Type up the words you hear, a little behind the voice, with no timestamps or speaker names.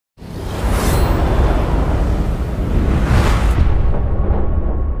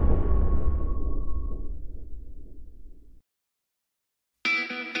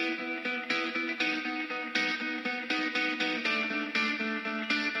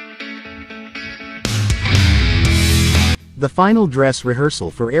The final dress rehearsal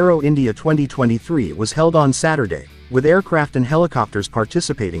for Aero India 2023 was held on Saturday, with aircraft and helicopters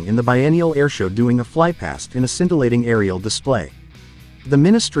participating in the biennial airshow doing a flypast in a scintillating aerial display. The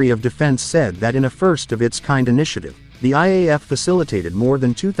Ministry of Defense said that in a first-of-its-kind initiative, the IAF facilitated more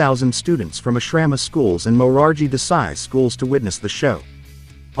than 2,000 students from Ashrama schools and Morarji Desai schools to witness the show.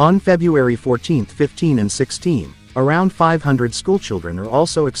 On February 14, 15 and 16, around 500 schoolchildren are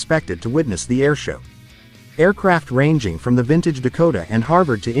also expected to witness the airshow. Aircraft ranging from the vintage Dakota and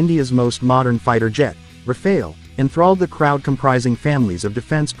Harvard to India's most modern fighter jet, Rafale, enthralled the crowd comprising families of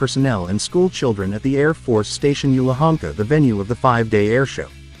defense personnel and school children at the Air Force Station Yelahanka, the venue of the 5-day airshow.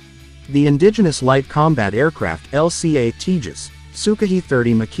 The indigenous light combat aircraft LCA Tejas, Sukhoi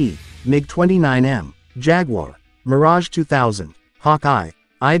 30 Maki, MiG-29M, Jaguar, Mirage 2000, Hawkeye,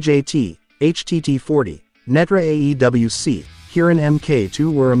 IJT, HTT-40, Netra AEWC, Kiran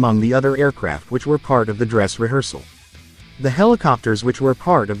Mk2 were among the other aircraft which were part of the dress rehearsal. The helicopters which were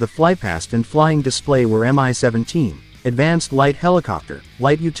part of the flypast and flying display were Mi-17, Advanced Light Helicopter,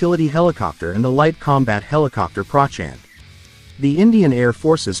 Light Utility Helicopter and the Light Combat Helicopter Prachand. The Indian Air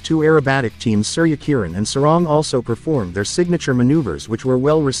Force's two aerobatic teams Surya Kiran and Sarang also performed their signature maneuvers which were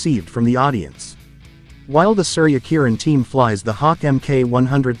well received from the audience. While the Surya Kiran team flies the Hawk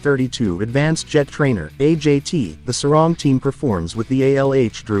Mk132 Advanced Jet Trainer AJT, the Sarang team performs with the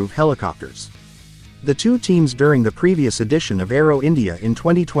ALH Dhruv helicopters. The two teams during the previous edition of Aero India in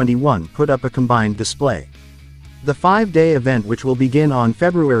 2021 put up a combined display. The 5-day event, which will begin on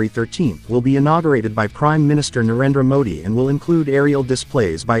February 13, will be inaugurated by Prime Minister Narendra Modi and will include aerial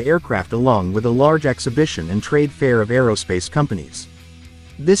displays by aircraft along with a large exhibition and trade fair of aerospace companies.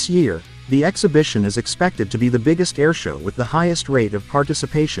 This year, the exhibition is expected to be the biggest airshow with the highest rate of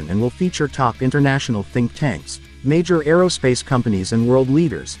participation and will feature top international think tanks, major aerospace companies and world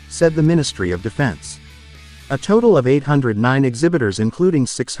leaders, said the Ministry of Defense. A total of 809 exhibitors including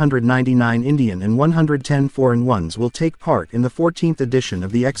 699 Indian and 110 foreign ones will take part in the 14th edition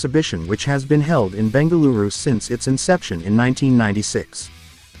of the exhibition, which has been held in Bengaluru since its inception in 1996.